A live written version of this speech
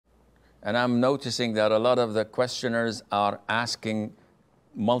And I'm noticing that a lot of the questioners are asking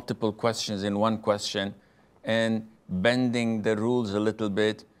multiple questions in one question and bending the rules a little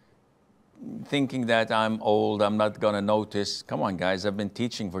bit, thinking that I'm old, I'm not going to notice. Come on, guys, I've been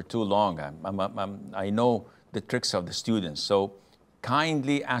teaching for too long. I know the tricks of the students. So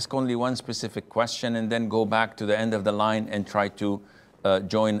kindly ask only one specific question and then go back to the end of the line and try to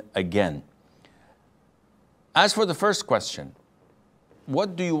join again. As for the first question,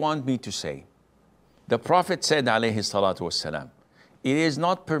 what do you want me to say? The Prophet said, alayhi salatu wassalam, it is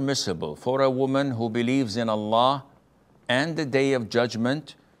not permissible for a woman who believes in Allah and the Day of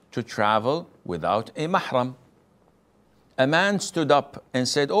Judgment to travel without a mahram. A man stood up and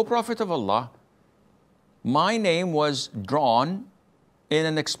said, O Prophet of Allah, my name was drawn in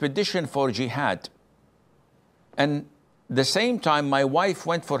an expedition for jihad. And the same time, my wife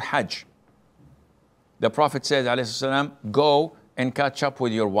went for Hajj. The Prophet said, alayhi salam, go and catch up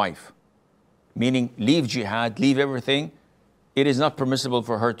with your wife. Meaning, leave jihad, leave everything. It is not permissible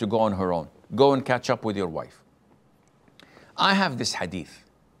for her to go on her own. Go and catch up with your wife. I have this hadith,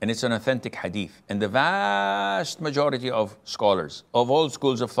 and it's an authentic hadith. And the vast majority of scholars of all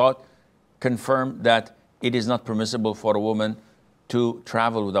schools of thought confirm that it is not permissible for a woman to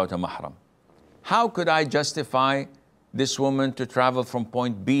travel without a mahram. How could I justify this woman to travel from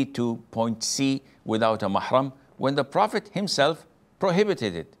point B to point C without a mahram when the Prophet himself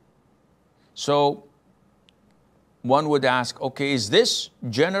prohibited it? So one would ask, okay, is this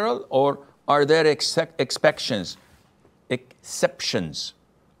general or are there exceptions?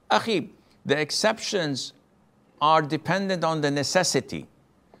 Akhi, the exceptions are dependent on the necessity.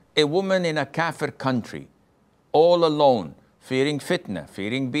 A woman in a kafir country, all alone, fearing fitna,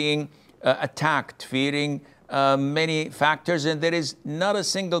 fearing being attacked, fearing many factors, and there is not a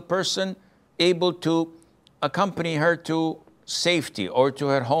single person able to accompany her to safety or to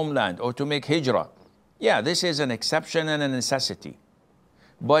her homeland or to make hijrah. Yeah, this is an exception and a necessity.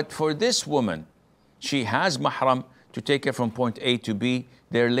 But for this woman, she has mahram to take her from point A to B.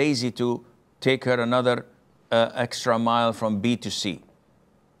 They're lazy to take her another extra mile from B to C.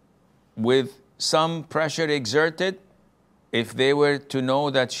 With some pressure exerted, if they were to know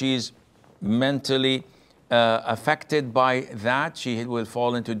that she's mentally affected by that, she will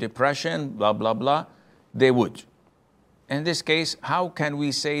fall into depression, blah, blah, blah, they would. In this case, how can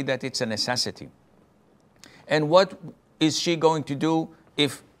we say that it's a necessity? And what is she going to do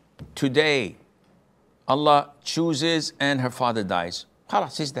if today Allah chooses and her father dies?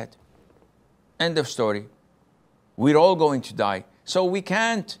 Khalas, he's dead. End of story. We're all going to die. So we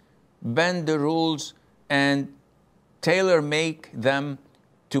can't bend the rules and tailor-make them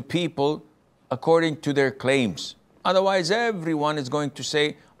to people according to their claims. Otherwise, everyone is going to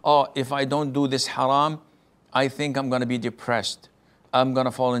say, oh, if I don't do this haram, I think I'm going to be depressed. I'm going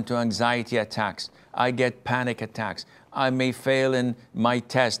to fall into anxiety attacks. I get panic attacks. I may fail in my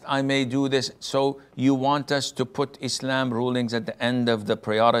test. I may do this. So you want us to put Islam rulings at the end of the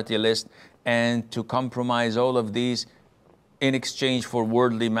priority list and to compromise all of these in exchange for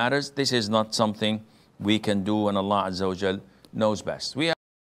worldly matters? This is not something we can do, and Allah Azza wa Jal knows best. We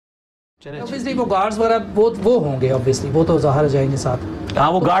obviously वो guards वगैरह वो होंगे, obviously वो तो ज़ाहिर जाएंगे साथ.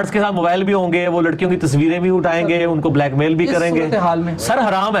 हाँ, वो गार्ड्स के साथ मोबाइल भी होंगे, वो लड़कियों की तस्वीरें भी उठाएंगे, उनको ब्लैकमेल भी करेंगे. सर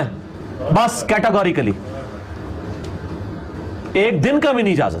हराम है, बस कैटेगोरिकली एक दिन का भी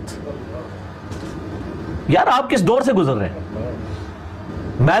नहीं इजाजत. यार आप किस दौर से गुजर रहे हैं?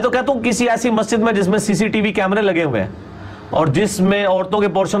 मैं तो कहता हूं किसी ऐसी मस्जिद में जिसमें सीसीटीवी कैमरे लगे हुए हैं और जिसमें औरतों के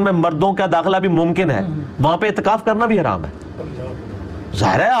पोर्शन में मर्दों का दाखिला भी मुमकिन है, वहां पे इत्काफ करना भी हराम है.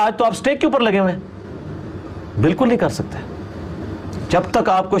 जाहिर है आज तो आप स्टेक के ऊपर लगे हुए हैं, बिल्कुल नहीं कर सकते जब तक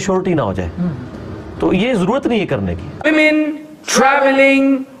आपको श्योरिटी ना हो जाए. तो ये जरूरत नहीं है करने की. Women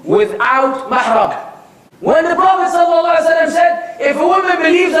traveling without mahram. When the Prophet ﷺ said, if a woman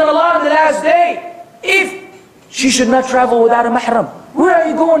believes in Allah on the last day, if she should not travel without a mahram, where are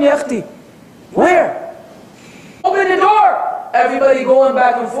you going, ya akhti? Where? Open the door. Everybody going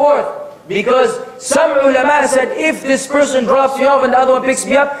back and forth. Because some ulama said, if this person drops me off and the other one picks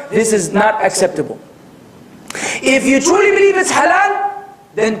me up, this is not acceptable. If you truly believe it's halal,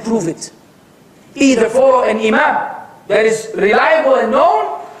 then prove it. Either follow an imam that is reliable and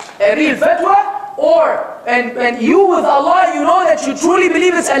known, a real fatwa, or and you with Allah, you know that you truly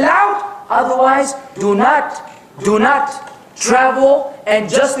believe it's allowed. Otherwise, do not travel and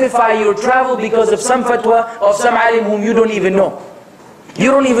justify your travel because of some fatwa of some alim whom you don't even know. You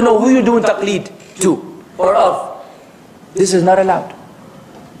don't even know who you're doing taqleed to or of. This is not allowed.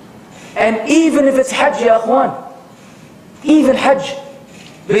 And even if it's Hajj, ya akhwan, even Hajj,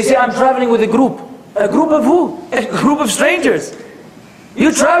 they say I'm traveling with a group. A group of who? A group of strangers.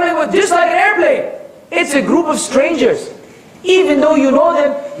 You're traveling with just like an airplane. It's a group of strangers. Even though you know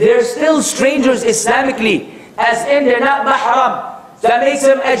them, they're still strangers Islamically, as in they're not mahram. That makes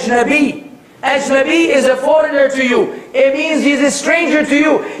them ajnabi. Ajnabi is a foreigner to you. It means he's a stranger to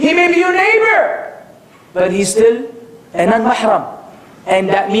you. He may be your neighbor, but he's still a non-mahram. And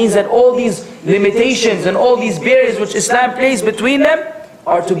that means that all these limitations and all these barriers which Islam placed between them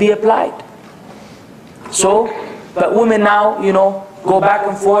are to be applied. So, but women now, you know, go back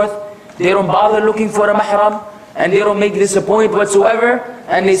and forth. They don't bother looking for a mahram, and they don't make this a point whatsoever.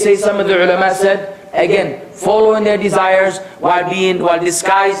 And they say, some of the ulama said, again, following their desires while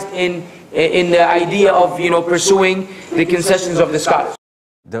disguised in the idea of, you know, pursuing the concessions of the scholars.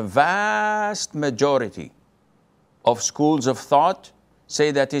 The vast majority of schools of thought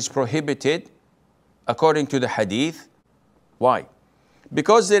say that is prohibited according to the hadith. Why?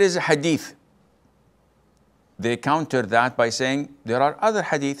 Because there is a hadith. They counter that by saying there are other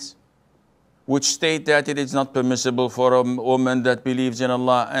hadiths which state that it is not permissible for a woman that believes in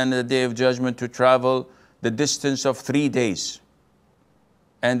Allah and the Day of Judgment to travel the distance of 3 days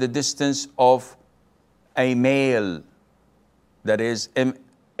and the distance of a male, that is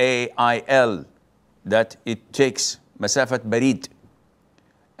M-A-I-L, that it takes masafat barid.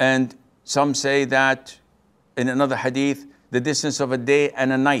 And some say that in another hadith, the distance of a day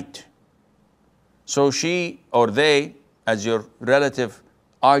and a night. So she or they, as your relative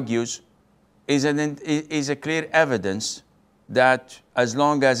argues, is a clear evidence that as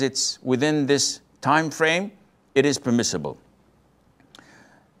long as it's within this time frame, it is permissible.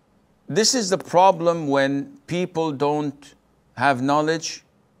 This is the problem when people don't have knowledge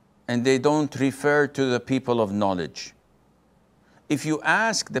and they don't refer to the people of knowledge. If you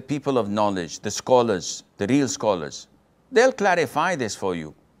ask the people of knowledge, the scholars, the real scholars, they'll clarify this for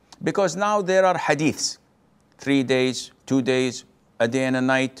you. Because now there are hadiths, 3 days, 2 days, a day and a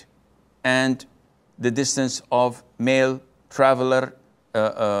night, and the distance of male traveler,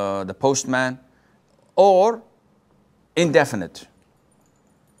 the postman, or indefinite.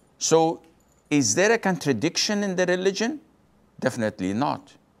 So is there a contradiction in the religion? Definitely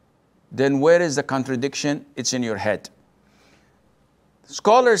not. Then where is the contradiction? It's in your head.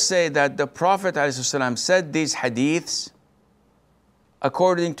 Scholars say that the Prophet ﷺ said these hadiths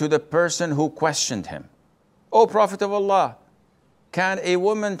according to the person who questioned him. O Prophet of Allah, can a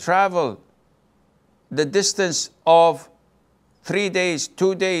woman travel the distance of 3 days,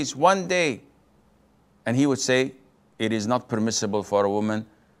 2 days, 1 day? And he would say, it is not permissible for a woman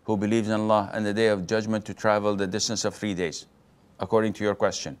who believes in Allah and the Day of Judgment to travel the distance of 3 days, according to your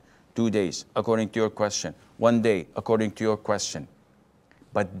question. 2 days, according to your question. 1 day, according to your question.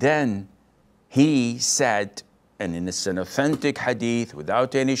 But then he said, and it's an authentic hadith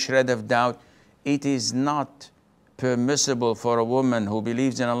without any shred of doubt, it is not permissible for a woman who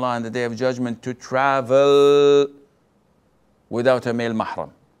believes in Allah and the Day of Judgment to travel without a male mahram.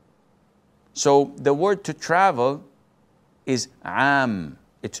 So the word to travel is am,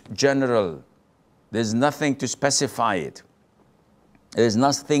 it's general. There's nothing to specify it. There's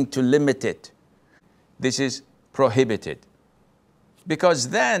nothing to limit it. This is prohibited. Because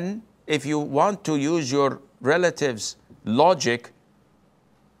then, if you want to use your relative's logic,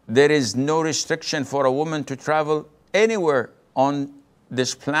 there is no restriction for a woman to travel anywhere on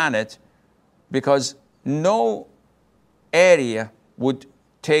this planet, because no area would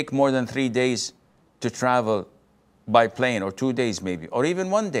take more than 3 days to travel by plane, or 2 days maybe, or even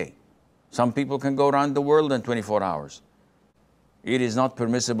 1 day. Some people can go around the world in 24 hours. It is not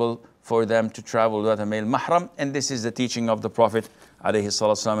permissible for them to travel without a male mahram, and this is the teaching of the Prophet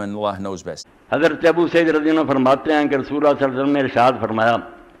ﷺ, and Allah knows best. हज़रत अबू सईद रज़ियल्लाहु अन्हु फरमाते हैं कि रसूल सल्लल्लाहु अलैहि वसल्लम ने इरशाद फरमाया,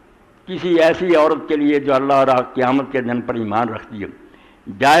 किसी ऐसी औरत के लिए जो अल्लाह और क़यामत के दिन पर ईमान रखती है,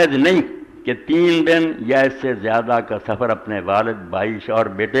 जायज़ नहीं कि 3 दिन या इससे ज़्यादा का सफ़र अपने वालिद, भाई, शौहर,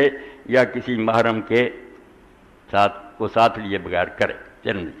 बेटे या किसी महरम के साथ लिए बगैर करे।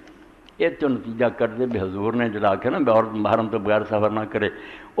 चलें, ये तो नतीजा कर दे भी हजूर ने जो आखे ना औरत महरम तो बगैर सफ़र ना करे,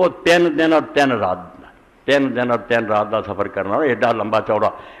 वो 3 दिन और 3 रात 3 दिन और 3 रात का सफ़र करना एडा लंबा चौड़ा,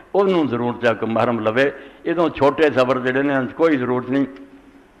 उन्होंने जरूरत है कि महरम लवे। इदों छोटे सफ़र जोड़े ने कोई जरूरत नहीं।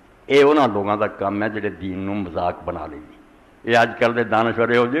 ये उन्होंने लोगों का काम है जो दीन नूं मजाक बना लेंगे। ये अजकल के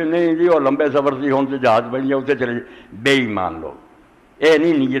दानश्वर हो जी नहीं जी वो लंबे सफ़र से हुण जहाज बन गया उसे चले बेईमान लोग। ये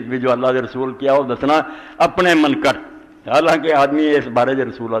नहीं नीयत भी जो अल्लाह के रसूल किया वो दसना अपने मन कर। हालांकि आदमी इस बारे में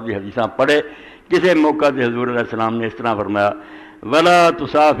रसूल की हदीसां पढ़े। किसी मौका से हजूर अलैहिस्सलाम ने इस तरह फरमाया, वला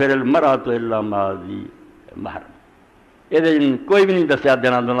तुसाफिरुल मरअतु इल्ला माज़ी महरम। ये कोई भी नहीं दसिया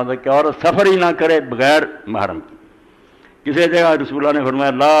देना दोनों का कि औरत सफ़र ही ना करे बगैर महरम की। किसी जगह रसूल ने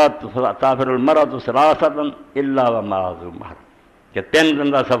फरमाया, ला तुसाफिरुल मरअतु सलासतन इल्ला व माज़ू महरम। کہ 3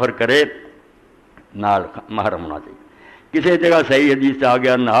 دن کا سفر کرے نال محرم ہونا چاہیے. کسی جگہ صحیح حدیث سے آ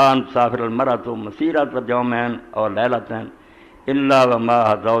گیا نہا مسافر المرأۃ مسیرۃ یومین اور لیلتین الا وما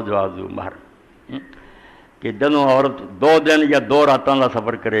زوجها ذو محرم، کہ جدوں عورت 2 دن یا 2 راتوں کا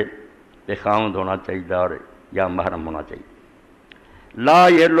سفر کرے تو خاوند ہونا چاہیے اور یا محرم ہونا چاہیے. لا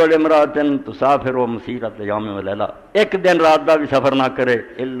یحل لامرأۃ تسافر مسیرۃ یوم ولیلہ، 1 دن رات کا بھی سفر نہ کرے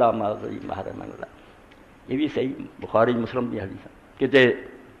الا ما ذی محرم. یہ بھی صحیح بخاری مسلم کی حدیث ہے. کتے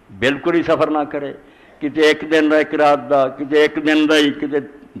بالکل ہی سفر نہ کرے، کتے 1 دن 1 رات دا، کتے 1 دن دا ہی، کتے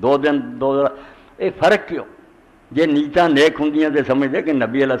 2 دن 2 رات. یہ فرق کیوں؟ جی نیتاں نیک ہوندیاں تے سمجھدے کہ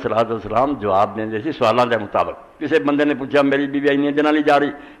نبی علیہ الصلوۃ والسلام جواب دیندے سی سوالاں دے مطابق. کسی بندے نے پوچھا میری بیوی اینی دناں نہیں جا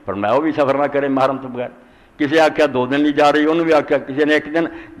رہی، فرمایا وہ بھی سفر نہ کرے محرم تو بغیر. کسی آخیا 2 دن نہیں جا رہی، انہوں بھی آخیا کسی نے 1 دن.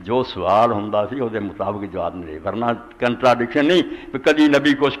 جو سوال ہوندا سی وہ مطابق جواب نہیں، ورنہ کنٹراڈکشن نہیں کدی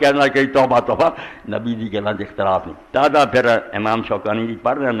نبی کچھ کہنا کہ توبہ توبہ، نبی دی گلاں وچ اختلاف نہیں. تازہ پھر امام شوکانی جی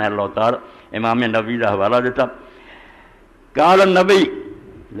پڑھ رہے نیل اوتار امام نبی دا حوالہ دیتا. قال النبی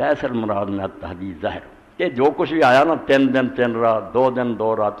لیس المراد من التحدید ظاہر، کہ جو کچھ بھی آیا نا 3 دن 3 رات، 2 دن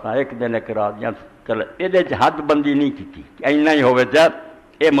 2 رات، 1 دن 1 رات، یا یہ حد بندی نہیں کی کہ اینا ہی ہوئے چاہے،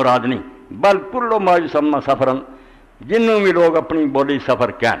 یہ مراد نہیں. بل کل ما یسمى سفرن، جنوں بھی لوگ اپنی بولی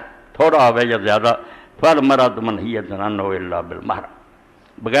سفر کہن تھوڑا ہوئے یا زیادہ، فالمرأۃ منہیۃ عنہ الا بالمحرم،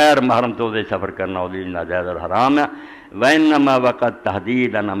 بغیر محرم تو دے سفر کرنا وہ ناجائز اور حرام ہے. وانما وقت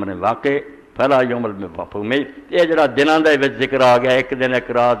تحدید عن امر واقع فلا یعمل بمفہومہ. یہ جڑا دناں دے وچ ذکر آ گیا 1 دن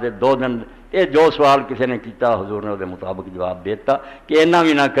 1 رات 2 دن، یہ جو سوال کسی نے کیتا حضور نے وہ مطابق جواب دیتا کہ اینا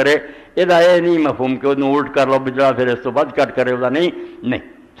بھی نہ کرے. یہ نہیں مفہوم کہ وہ الٹ کر لو بجڑا پھر اس تو ود کٹ کرے وہ نہیں.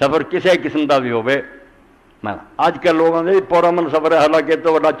 سفر کسی قسم کا بھی ہوئے. میں اج کل لوگوں نے پرامن سفر ہے، حالانکہ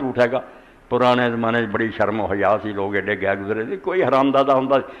تو بڑا جھوٹ ہے گا. پرانے زمانے بڑی شرم و حیا سی، لوگ ایڈے گئے گزرے تھے، کوئی حرام دادا ہوں.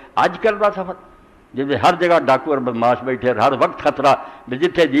 اج کل کا سفر جی ہر جگہ ڈاکو اور بدماش بیٹھے، ہر وقت خطرہ،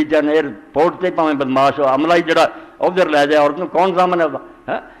 جتنے جی چاہے ایئرپورٹ سے پاویں بدماش ہو، عملہ ہی جڑا ادھر لے جائے عورت کون سامنے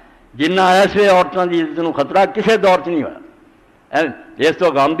ہوتا. جنہ ایسے عورتوں کی عزت کو خطرہ کسی دور سے نہیں ہوا. اس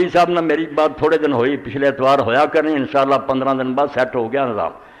تو گاندھی صاحب نے میری بات تھوڑے دن ہوئی، پچھلے اتوار ہویا کرنی، انشاءاللہ 15 دن بعد سیٹ ہو گیا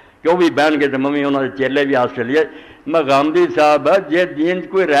نظام، کیوں بھی بہن گئے تو ممی انہوں نے چیلے بھی آسٹریلیا. میں گاندھی صاحب جی دین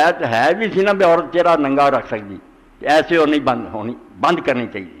کوئی رعایت ہے بھی سی نا بھی عورت چہرہ ننگا رکھ سکتی، ایسے ہونی بند کرنی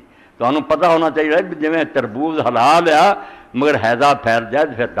چاہیے. تو انہوں پتہ ہونا چاہیے بھی جی تربوز حلال ہے مگر حیضہ پھیل جائے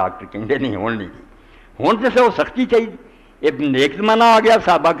تو پھر ڈاکٹر کہیں نہیں ہون نہیں جی. ہوں تو وہ سختی چاہیے. یہ نیک زمانہ آ گیا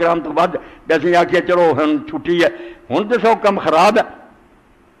صحابہ کرام تو بعد ویسے آخیا چلو ہن چھٹی ہے. ہوں تو سو کم خراب ہے،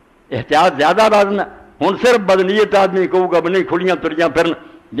 احتیاط زیادہ لازم ہے. ہوں صرف بدنیت آدمی کہوں گا نہیں کھلیاں تریاں پھرن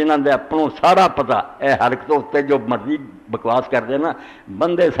جنہوں نے اپنوں سارا پتا اے حلق تو اتنے جو مرضی بکواس کرتے ہیں نا،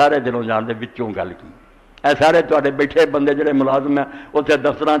 بندے سارے دلوں جانتے وچوں گل کی. اے سارے تے بیٹھے بندے جڑے ملازم ہیں اتنے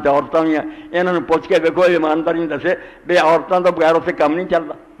دفتر عورتیں بھی ہیں، یہاں پوچھ کے ویکو ایمانداری دسے بھی عورتوں تو بغیر اتنے کام نہیں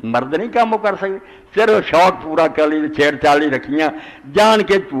چلتا. مرد نہیں کام وہ کر سکتے، صرف شوق پورا کر لی چھیڑ چھاڑی رکھیاں، جان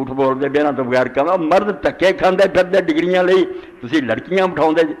کے جھوٹ بولتے بھی یہاں تو بغیر کام. مرد دھکے کھاندے پھرتے ڈگریاں لئی، تسی لڑکیاں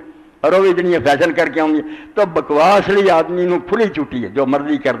بٹھاؤ جی اور وہ بھی جنیاں فیشن کر کے آؤں گی. تو بکواس لی آدمی نو کھلی چھٹی ہے، جو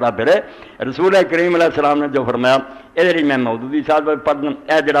مرضی کرتا پھرے. رسول کریم علیہ السلام نے جو فرمایا یہ میں مودودی صاحب پڑھنا،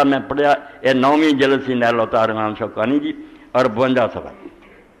 یہ جڑا میں پڑھیا یہ 9ویں جلد سی نیل اوتار امام شوکانی جی اور 52 صفحہ.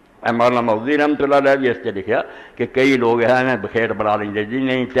 مولانا مودودی رحمۃ اللہ علیہ بھی اس سے لکھا کہ کئی لوگ ہیں میں بخیر بنا لیں گے جی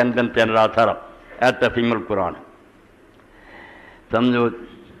نہیں 3 دن 3 رات سارا. اے تفہیم القرآن سمجھو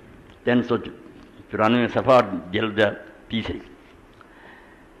 394 صفحہ جلد ہے 3.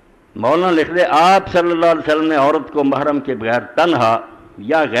 مولانا لکھ دے آپ صلی اللہ علیہ وسلم نے عورت کو محرم کے بغیر تنہا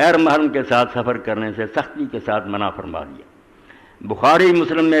یا غیر محرم کے ساتھ سفر کرنے سے سختی کے ساتھ منع فرما دیا. بخاری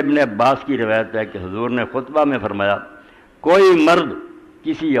مسلم میں ابن عباس کی روایت ہے کہ حضور نے خطبہ میں فرمایا کوئی مرد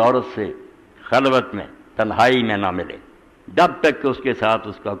کسی عورت سے خلوت میں تنہائی میں نہ ملے جب تک کہ اس کے ساتھ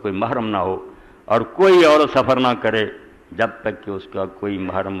اس کا کوئی محرم نہ ہو، اور کوئی عورت سفر نہ کرے جب تک کہ اس کا کوئی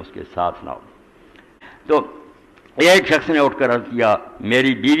محرم اس کے ساتھ نہ ہو. تو ایک شخص نے اٹھ کر عرض کیا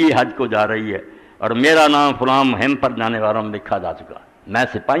میری بیوی حج کو جا رہی ہے اور میرا نام فلاں مہم پر جانے والوں میں لکھا جا چکا، میں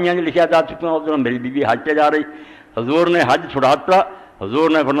سپاہیاں نے لکھا جا چکا ہوں، میری بیوی حج پہ جا رہی. حضور نے حج چھڑاتا، حضور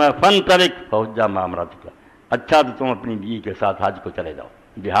نے فرمایا فن طرق فوجا معاملہ چکا، اچھا تو تم اپنی بیوی کے ساتھ حج کو چلے جاؤ،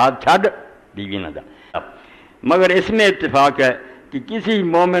 جہاد چھڈ بیوی نہ جا. مگر اس میں اتفاق ہے کہ کسی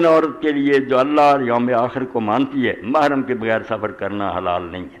مومن عورت کے لیے جو اللہ اور یوم آخر کو مانتی ہے محرم کے بغیر سفر کرنا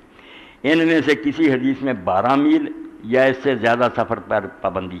حلال نہیں ہے. ان میں سے کسی حدیث میں 12 میل یا اس سے زیادہ سفر پر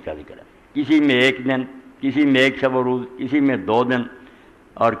پابندی کا ذکر ہے، کسی میں 1 دن، کسی میں 1 شب و روز، کسی میں 2 دن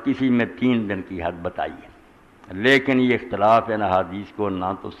اور کسی میں 3 دن کی حد بتائی ہے. لیکن یہ اختلاف ہے نا حدیث کو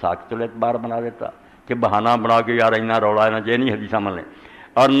نہ تو ساکت الاعتبار بنا دیتا کہ بہانہ بنا کے یار اتنا روڑا ہے نا یہ نہیں حدیثہ من لیں،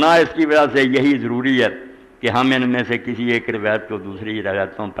 اور نہ اس کی وجہ سے یہی ضروری ہے کہ ہم ان میں سے کسی ایک روایت کو دوسری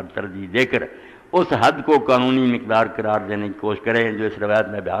روایتوں پر ترجیح دے کر اس حد کو قانونی مقدار قرار دینے کی کوشش کریں جو اس روایت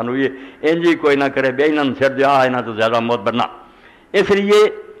میں بیان ہوئی ہے، ان جی کوئی نہ کرے بے انہوں سر دیا انہوں تو زیادہ موت برنا۔ اس لیے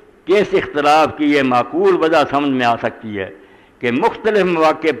کہ اس اختلاف کی یہ معقول وجہ سمجھ میں آ سکتی ہے کہ مختلف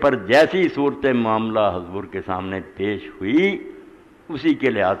مواقع پر جیسی صورت معاملہ حضور کے سامنے پیش ہوئی اسی کے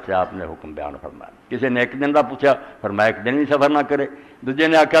لحاظ سے آپ نے حکم بیان فرمایا۔ کسی نے ایک دن کا پوچھا، فرمایا ایک دن بھی سفر نہ کرے، دوسرے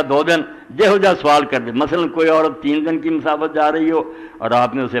نے آخیا 2 دن، جہو جا سوال کر دے۔ مثلا کوئی عورت 3 دن کی مسافت جا رہی ہو اور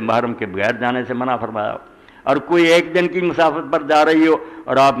آپ نے اسے محرم کے بغیر جانے سے منع فرمایا ہو، اور کوئی 1 دن کی مسافت پر جا رہی ہو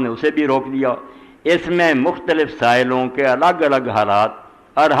اور آپ نے اسے بھی روک دیا ہو۔ اس میں مختلف سائلوں کے الگ الگ حالات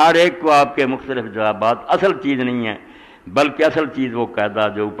اور ہر ایک کو آپ کے مختلف جوابات اصل چیز نہیں ہے، بلکہ اصل چیز وہ قاعدہ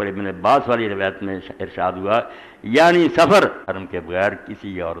جو اوپر ابن عباس والی روایت میں ارشاد ہوا، یعنی سفر حرم کے بغیر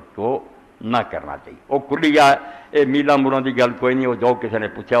کسی عورت کو نہ کرنا چاہیے۔ وہ کھلیا میلا مروں کی گل کوئی نہیں، وہ جو کسی نے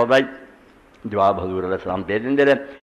پوچھا ہوتا جواب حضور علیہ السلام دے دیں رہے۔